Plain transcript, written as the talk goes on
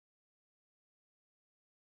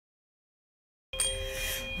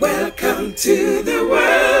Welcome to the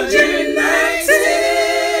World United.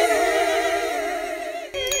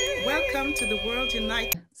 Welcome to the World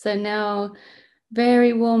United. So now,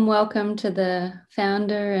 very warm welcome to the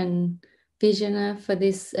founder and visioner for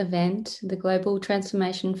this event, the Global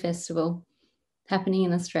Transformation Festival, happening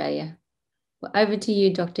in Australia. Well, over to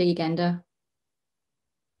you, Dr. Yugandhar.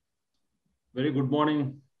 Very good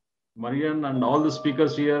morning, Marian, and all the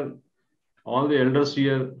speakers here, all the elders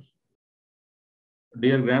here.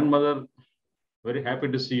 Dear grandmother, very happy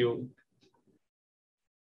to see you.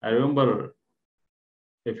 I remember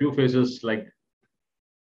a few faces like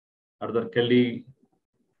Arthur Kelly,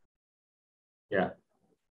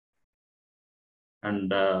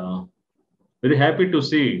 and very happy to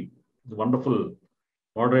see the wonderful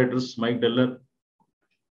moderators, Mike Deller,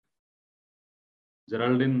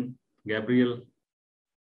 Geraldine, Gabriel,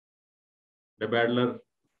 Deb Adler,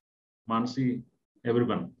 Mansi,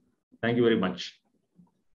 everyone. Thank you very much.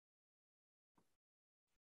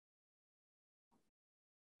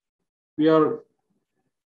 We are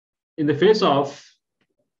in the face of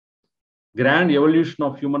grand evolution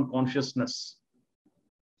of human consciousness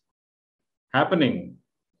happening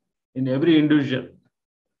in every individual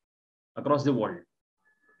across the world.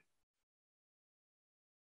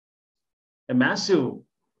 A massive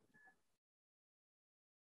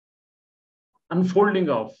unfolding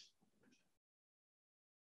of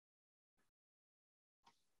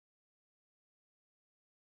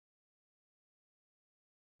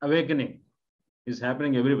awakening is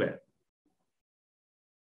happening everywhere.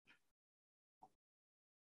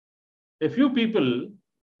 A few people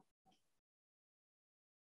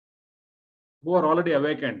who are already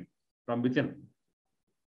awakened from within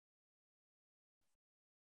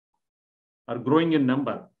are growing in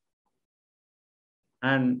number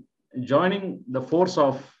and joining the force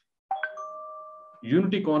of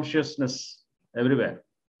unity consciousness everywhere.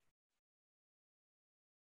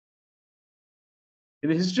 In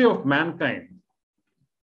the history of mankind,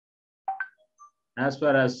 as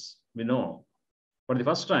far as we know, for the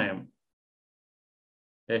first time,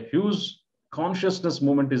 a huge consciousness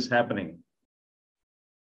movement is happening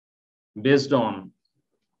based on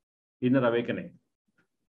inner awakening.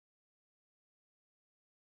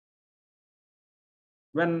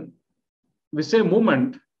 When we say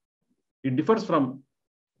movement, it differs from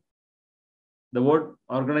the word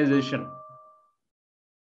organization.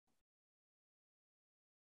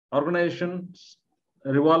 Organizations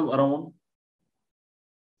revolve around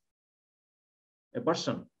a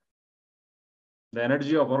person. The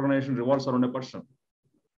energy of organization revolves around a person.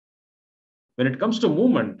 When it comes to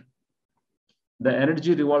movement, the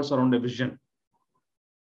energy revolves around a vision.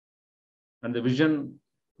 And the vision,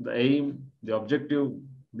 the aim, the objective,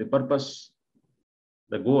 the purpose,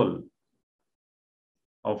 the goal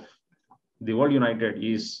of the World United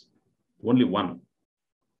is only one.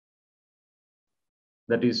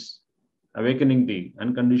 That is awakening the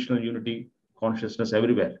unconditional unity consciousness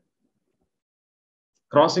everywhere,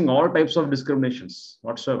 crossing all types of discriminations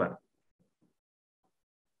whatsoever.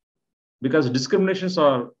 Because discriminations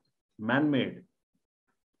are man-made,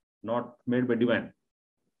 not made by divine.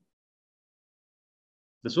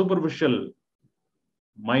 The superficial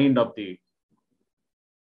mind of the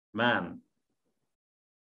man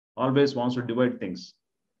always wants to divide things,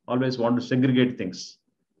 always want to segregate things,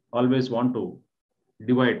 always want to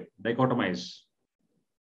divide, dichotomize.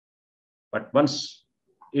 But once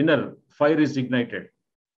inner fire is ignited,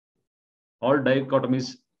 all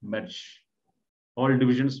dichotomies merge, all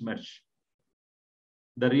divisions merge.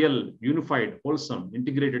 The real unified, wholesome,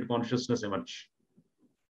 integrated consciousness emerge.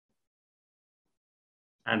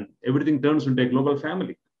 And everything turns into a global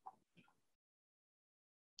family.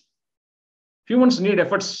 Humans need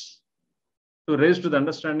efforts to raise to the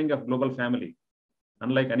understanding of global family,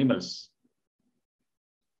 unlike animals.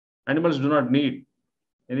 Animals do not need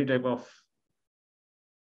any type of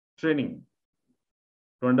training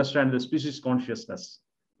to understand the species consciousness.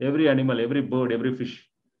 Every animal, every bird, every fish,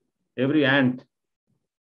 every ant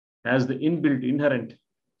has the inbuilt, inherent,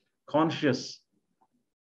 conscious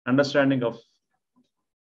understanding of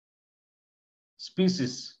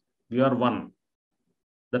species. We are one.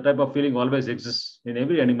 That type of feeling always exists in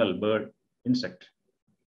every animal, bird, insect,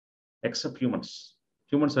 except humans.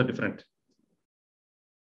 Humans are different.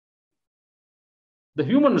 The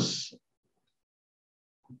humans,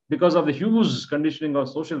 because of the huge conditioning of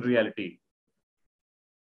social reality,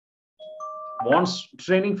 wants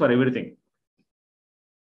training for everything.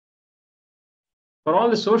 For all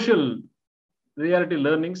the social reality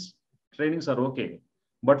learnings, trainings are okay.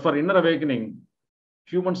 But for inner awakening,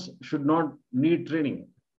 humans should not need training.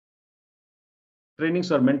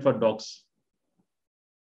 Trainings are meant for dogs.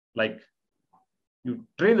 Like you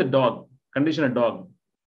train the dog, condition a dog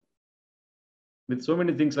with so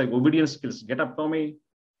many things like obedience skills. Get up, Tommy,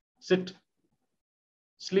 sit,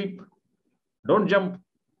 sleep, don't jump.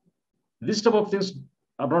 This type of things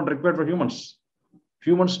are not required for humans.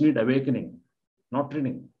 Humans need awakening, not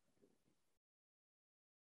training.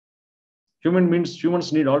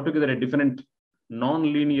 Humans need altogether a different,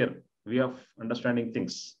 non-linear way of understanding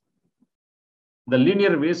things. The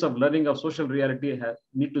linear ways of learning of social reality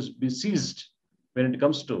need to be seized when it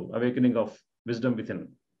comes to awakening of wisdom within.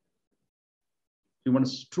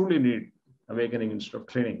 Humans truly need awakening instead of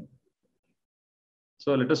training.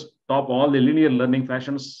 So let us stop all the linear learning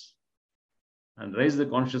fashions and raise the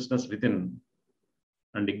consciousness within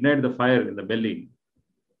and ignite the fire in the belly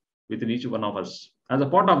within each one of us. As a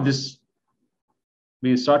part of this,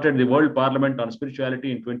 we started the World Parliament on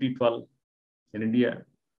Spirituality in 2012 in India.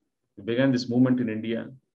 We began this movement in India,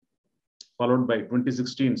 followed by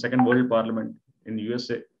 2016 Second World Parliament in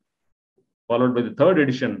USA, followed by the third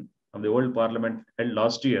edition of the World Parliament held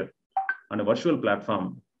last year on a virtual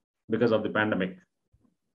platform because of the pandemic.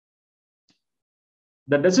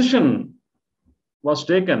 The decision was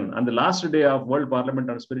taken on the last day of World Parliament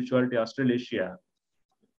on Spirituality, Australasia.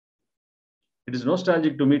 It is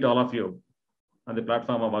nostalgic to meet all of you on the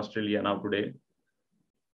platform of Australia now today.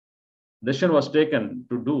 The decision was taken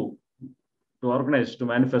to organize, to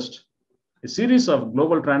manifest a series of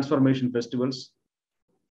global transformation festivals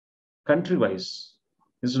country-wise,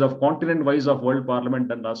 instead of continent-wise of World Parliament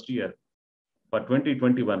done last year. For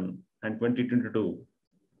 2021 and 2022,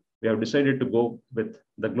 we have decided to go with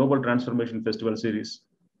the Global Transformation Festival series.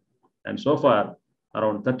 And so far,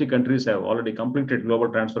 around 30 countries have already completed Global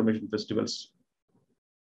Transformation Festivals.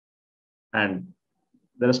 And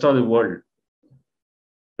the rest of the world,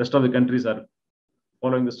 rest of the countries are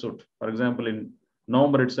following the suit. For example, in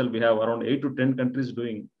November itself, we have around 8 to 10 countries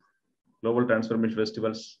doing Global Transformation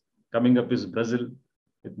Festivals. Coming up is Brazil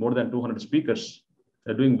with more than 200 speakers.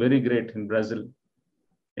 They're doing very great in Brazil.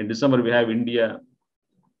 In December, we have India,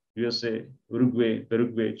 USA, Uruguay,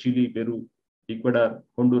 Paraguay, Chile, Peru, Ecuador,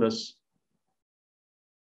 Honduras,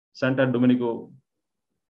 Santo Domingo,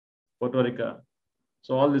 Puerto Rico.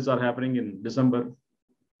 So all these are happening in December.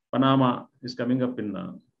 Panama is coming up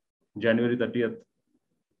in January 30th.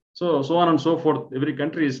 So on and so forth. Every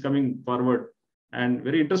country is coming forward. And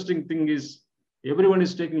very interesting thing is everyone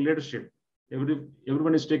is taking leadership.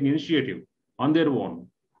 Everyone is taking initiative on their own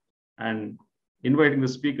and inviting the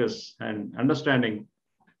speakers and understanding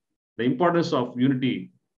the importance of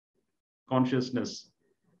unity, consciousness,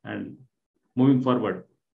 and moving forward.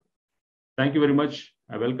 Thank you very much.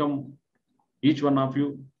 I welcome each one of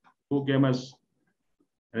you who came as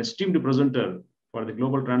an esteemed presenter for the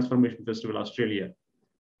Global Transformation Festival Australia.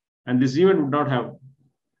 And this event would not have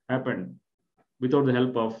happened without the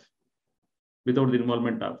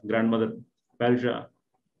involvement of grandmother Parisha,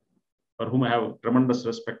 for whom I have tremendous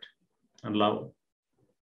respect and love,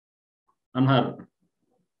 and her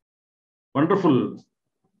wonderful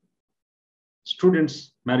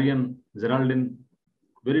students, Marian, Geraldine,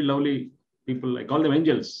 very lovely people. I call them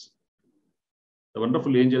angels. The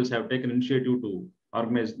wonderful angels have taken initiative to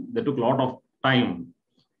organize. They took a lot of time.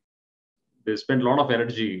 They spent a lot of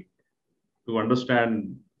energy to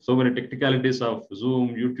understand so many technicalities of Zoom,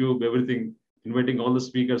 YouTube, everything, inviting all the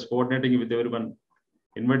speakers, coordinating with everyone,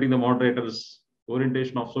 inviting the moderators,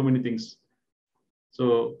 orientation of so many things.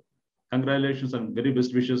 So congratulations and very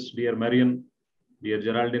best wishes, dear Marian, dear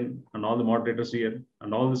Geraldine, and all the moderators here,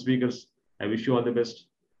 and all the speakers. I wish you all the best.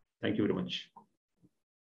 Thank you very much.